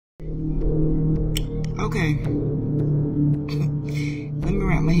Okay. Let me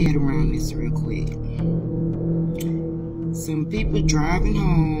wrap my head around this real quick. Some people driving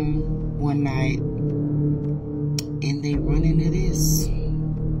home one night and they run into this.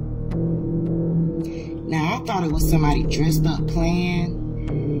 Now, I thought it was somebody dressed up playing.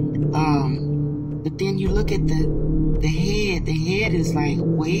 But then you look at the head. The head is like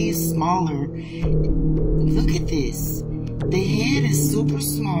way smaller. Look at this. The head is super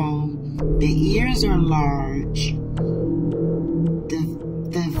small. The ears are large.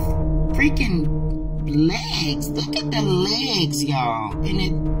 The freaking legs. Look at the legs, y'all.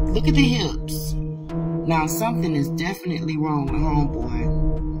 And look at the hips. Now, something is definitely wrong with homeboy.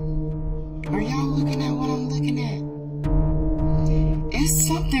 Are y'all looking at what I'm looking at? There's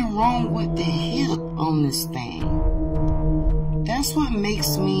something wrong with the hip on this thing. That's what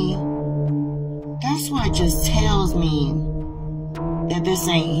makes me, that's what just tells me that this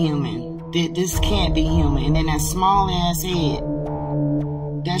ain't human. That this can't be human. And then that small ass head.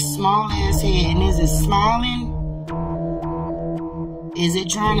 That small ass head. And is it smiling? Is it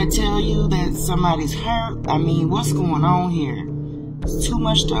trying to tell you that somebody's hurt? I mean, what's going on here? It's too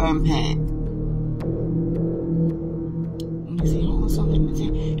much to unpack. Is he holding something?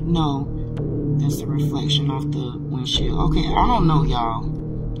 No, that's the reflection off the windshield. Okay, I don't know, y'all.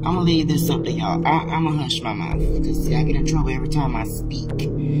 I'm gonna leave this up to y'all. I'm gonna hush my mouth because I get in trouble every time I speak.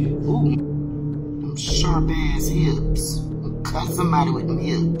 Ooh, them sharp ass hips. Cut somebody with them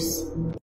hips.